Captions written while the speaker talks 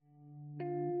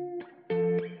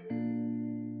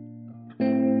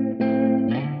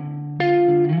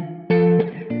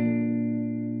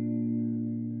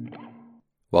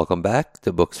Welcome back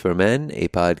to Books for Men, a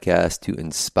podcast to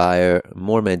inspire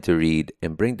more men to read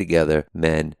and bring together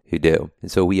men who do.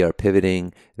 And so we are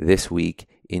pivoting this week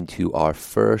into our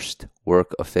first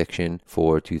work of fiction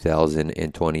for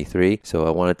 2023. So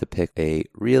I wanted to pick a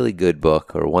really good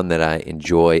book, or one that I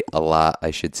enjoy a lot,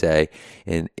 I should say.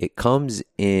 And it comes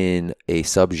in a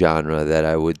subgenre that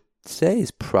I would say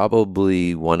is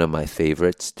probably one of my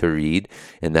favorites to read,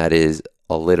 and that is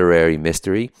a literary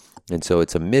mystery. And so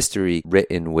it's a mystery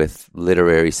written with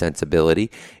literary sensibility.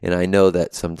 And I know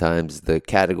that sometimes the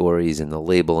categories and the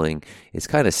labeling is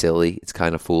kind of silly, it's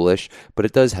kind of foolish, but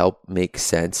it does help make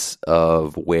sense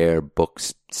of where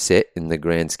books sit in the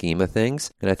grand scheme of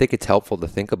things. And I think it's helpful to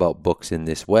think about books in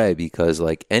this way because,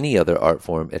 like any other art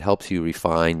form, it helps you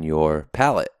refine your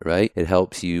palette, right? It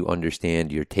helps you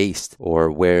understand your taste or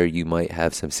where you might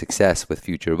have some success with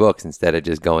future books instead of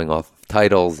just going off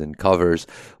titles and covers,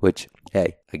 which,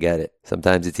 hey, I get it.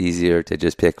 Sometimes it's easier to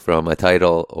just pick from a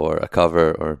title or a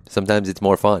cover, or sometimes it's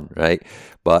more fun, right?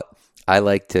 But I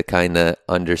like to kind of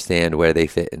understand where they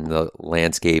fit in the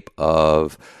landscape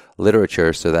of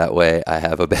literature, so that way I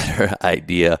have a better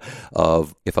idea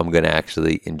of if I'm going to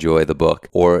actually enjoy the book,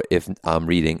 or if I'm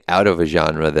reading out of a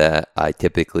genre that I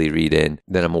typically read in,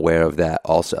 then I'm aware of that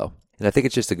also. And I think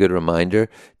it's just a good reminder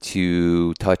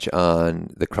to touch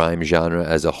on the crime genre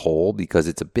as a whole, because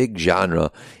it's a big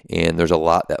genre and there's a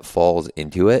lot that falls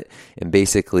into it. And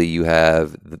basically you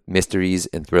have mysteries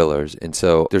and thrillers. And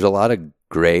so there's a lot of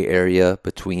gray area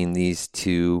between these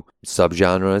two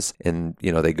subgenres. And,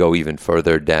 they go even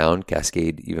further down,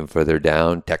 cascade even further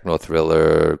down, techno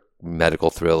thriller, medical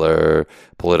thriller,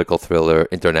 political thriller,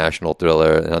 international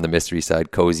thriller, and on the mystery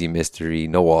side, cozy mystery,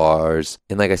 noirs.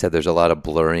 And like I said, there's a lot of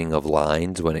blurring of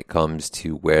lines when it comes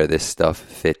to where this stuff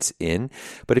fits in.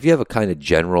 But if you have a kind of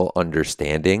general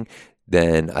understanding,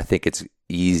 then I think it's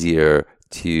easier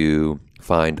to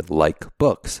find like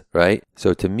books, right?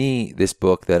 So to me, this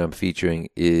book that I'm featuring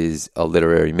is a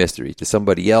literary mystery. To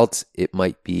somebody else, it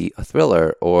might be a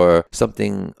thriller or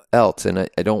something else. And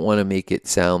I don't want to make it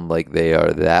sound like they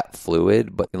are that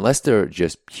fluid, but unless they're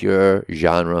just pure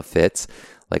genre fits,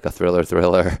 like a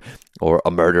thriller or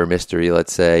a murder mystery,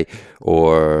 let's say,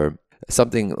 or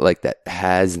something like that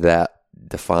has that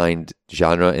defined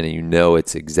genre and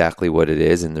it's exactly what it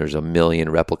is, and there's a million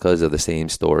replicas of the same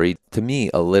story. To me,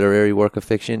 a literary work of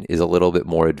fiction is a little bit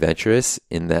more adventurous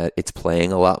in that it's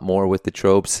playing a lot more with the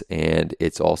tropes, and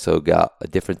it's also got a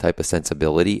different type of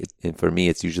sensibility. And for me,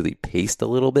 it's usually paced a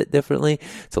little bit differently.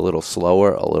 It's a little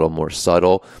slower, a little more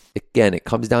subtle. Again, it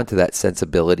comes down to that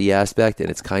sensibility aspect, and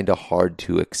it's kind of hard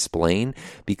to explain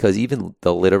because even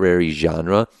the literary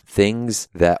genre, things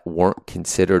that weren't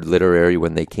considered literary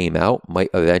when they came out might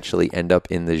eventually end up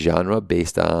in the genre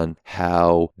based on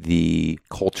how the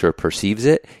culture perceives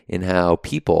it and how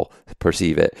people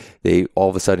perceive it. They all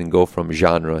of a sudden go from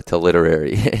genre to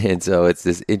literary. And so it's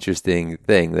this interesting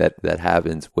thing that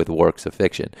happens with works of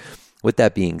fiction. With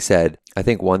that being said, I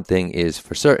think one thing is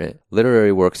for certain,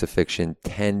 literary works of fiction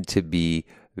tend to be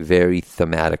very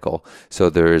thematical. So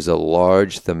there's a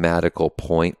large thematical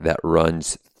point that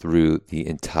runs through the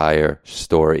entire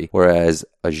story. Whereas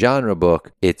a genre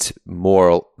book, it's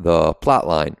more the plot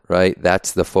line, right?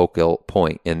 That's the focal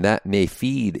point. And that may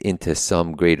feed into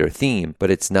some greater theme,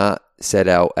 but it's not set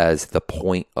out as the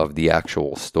point of the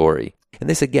actual story. And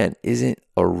this, again, isn't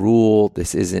a rule.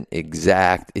 This isn't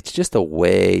exact. It's just a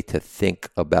way to think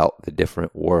about the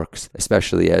different works,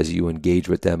 especially as you engage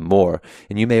with them more.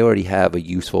 And you may already have a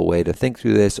useful way to think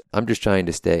through this. I'm just trying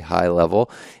to stay high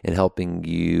level and helping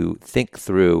you think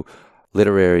through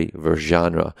literary versus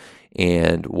genre.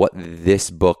 And what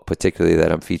this book, particularly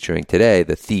that I'm featuring today,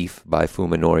 The Thief by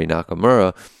Fuminori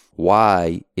Nakamura,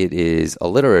 why it is a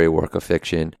literary work of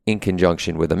fiction in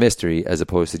conjunction with a mystery as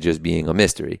opposed to just being a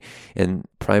mystery. And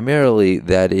primarily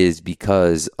that is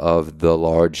because of the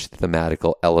large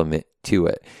thematical element to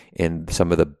it and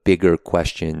some of the bigger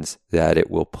questions that it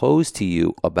will pose to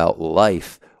you about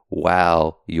life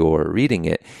while you're reading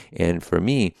it. And for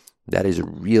me, that is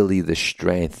really the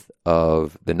strength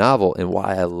of the novel, and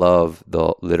why I love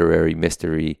the literary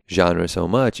mystery genre so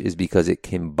much is because it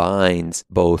combines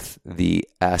both the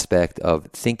aspect of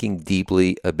thinking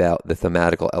deeply about the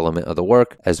thematical element of the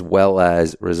work as well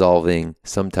as resolving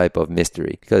some type of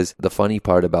mystery. Because the funny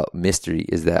part about mystery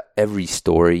is that every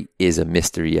story is a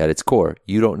mystery at its core.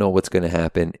 You don't know what's going to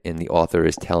happen, and the author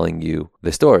is telling you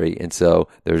the story, and so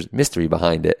there's mystery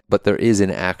behind it. But there is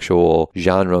an actual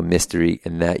genre mystery,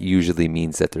 and that usually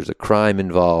means that there's a crime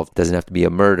involved. Doesn't have to be a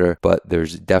murder, but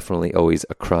there's definitely always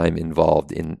a crime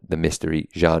involved in the mystery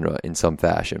genre in some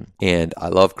fashion. And I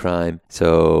love crime,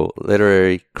 so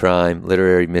literary crime,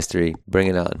 literary mystery, bring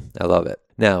it on. I love it.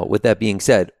 Now, with that being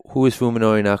said, who is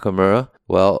Fuminori Nakamura?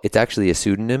 Well, it's actually a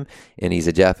pseudonym, and he's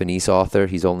a Japanese author.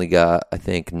 He's only got, I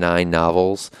think, 9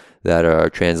 novels that are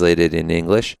translated in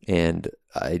English, and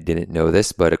I didn't know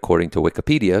this, but according to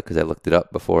Wikipedia, because I looked it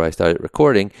up before I started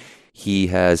recording, he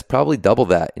has probably double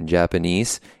that in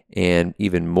Japanese and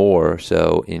even more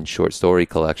so in short story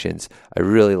collections. I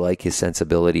really like his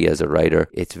sensibility as a writer.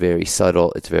 It's very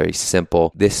subtle. It's very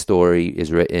simple. This story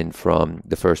is written from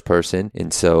the first person,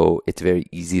 and so it's very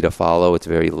easy to follow. It's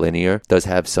very linear. It does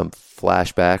have some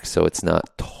flashbacks, so it's not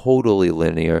totally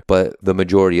linear, but the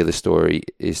majority of the story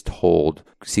is told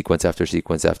sequence after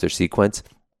sequence after sequence.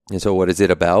 And so what is it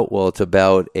about? Well, it's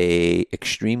about a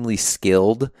extremely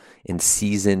skilled and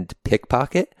seasoned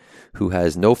pickpocket who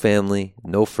has no family,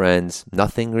 no friends,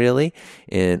 nothing really.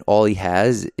 And all he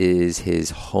has is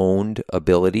his honed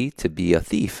ability to be a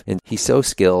thief. And he's so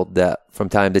skilled that from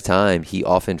time to time, he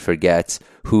often forgets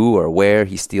who or where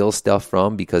he steals stuff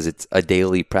from because it's a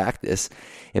daily practice.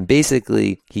 And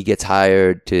basically, he gets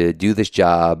hired to do this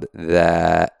job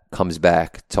that comes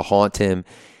back to haunt him.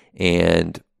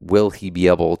 And will he be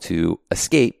able to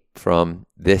escape from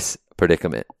this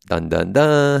predicament? Dun, dun,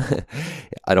 dun.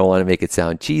 I don't want to make it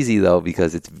sound cheesy, though,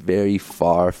 because it's very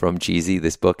far from cheesy.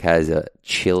 This book has a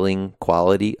chilling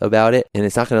quality about it, and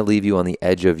it's not going to leave you on the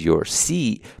edge of your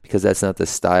seat because that's not the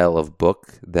style of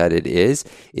book that it is.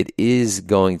 It is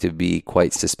going to be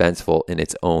quite suspenseful in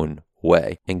its own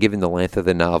way. And given the length of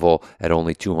the novel at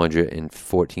only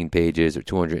 214 pages or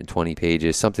 220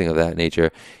 pages, something of that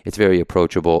nature, it's very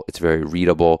approachable. It's very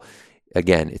readable.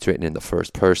 Again, it's written in the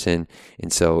first person,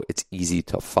 and so it's easy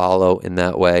to follow in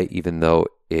that way, even though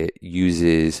it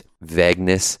uses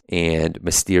vagueness and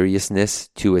mysteriousness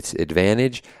to its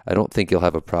advantage. I don't think you'll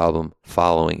have a problem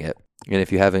following it. And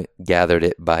if you haven't gathered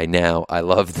it by now, I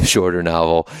love the shorter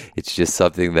novel. It's just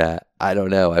something that, I don't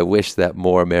know, I wish that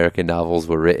more American novels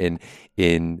were written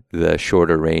in the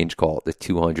shorter range, called the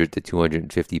 200 to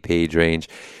 250 page range,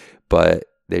 but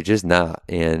they're just not.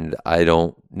 And I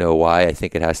don't know why. I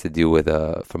think it has to do with,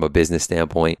 from a business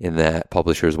standpoint, in that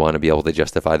publishers want to be able to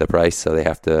justify the price, so they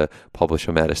have to publish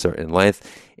them at a certain length,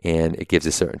 and it gives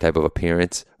a certain type of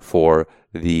appearance for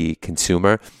the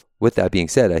consumer. With that being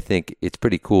said, I think it's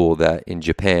pretty cool that in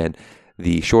Japan,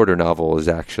 the shorter novel is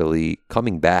actually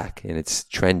coming back and it's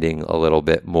trending a little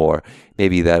bit more.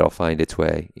 Maybe that'll find its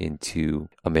way into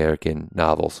American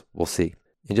novels. We'll see.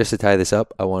 And just to tie this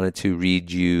up, I wanted to read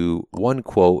you one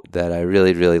quote that I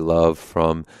really, really love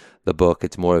from the book.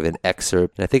 It's more of an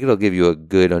excerpt, and I think it'll give you a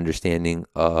good understanding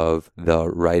of the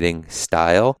writing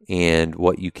style and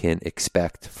what you can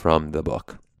expect from the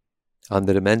book.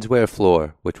 Under the menswear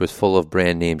floor, which was full of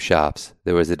brand name shops,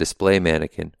 there was a display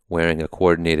mannequin wearing a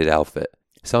coordinated outfit.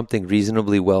 Something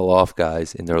reasonably well-off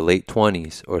guys in their late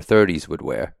 20s or 30s would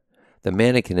wear. The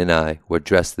mannequin and I were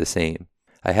dressed the same.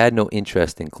 I had no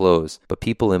interest in clothes, but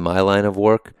people in my line of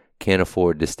work can't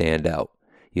afford to stand out.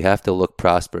 You have to look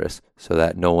prosperous so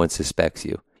that no one suspects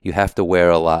you. You have to wear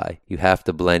a lie. You have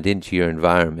to blend into your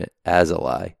environment as a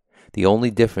lie. The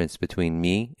only difference between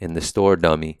me and the store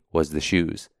dummy was the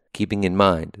shoes. Keeping in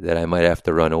mind that I might have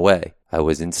to run away, I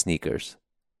was in sneakers.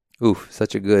 Oof,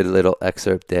 such a good little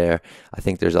excerpt there. I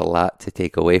think there's a lot to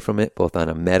take away from it, both on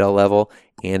a meta level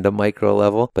and a micro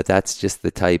level, but that's just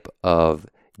the type of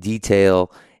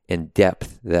detail and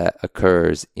depth that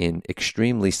occurs in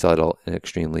extremely subtle and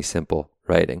extremely simple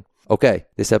writing. Okay,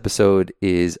 this episode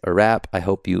is a wrap. I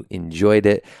hope you enjoyed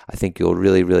it. I think you'll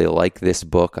really, really like this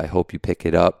book. I hope you pick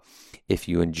it up. If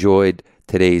you enjoyed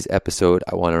today's episode,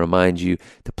 I want to remind you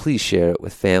to please share it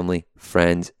with family,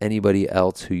 friends, anybody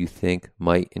else who you think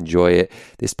might enjoy it.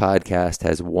 This podcast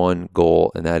has one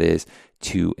goal, and that is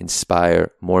to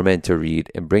inspire more men to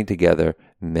read and bring together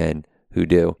men who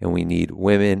do. And we need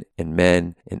women and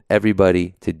men and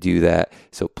everybody to do that.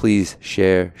 So please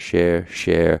share.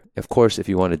 Of course, if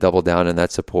you want to double down on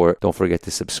that support, don't forget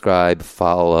to subscribe,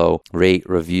 follow, rate,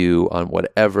 review on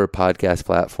whatever podcast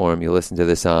platform you listen to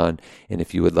this on. And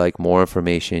if you would like more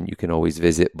information, you can always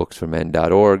visit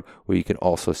booksformen.org, where you can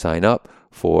also sign up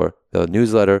for the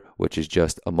newsletter, which is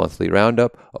just a monthly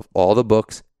roundup of all the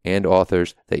books and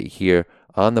authors that you hear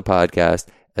on the podcast,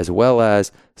 as well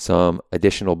as some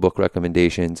additional book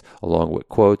recommendations along with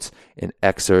quotes and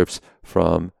excerpts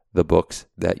from the books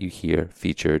that you hear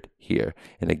featured here.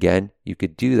 And again, you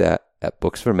could do that at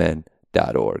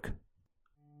booksformen.org.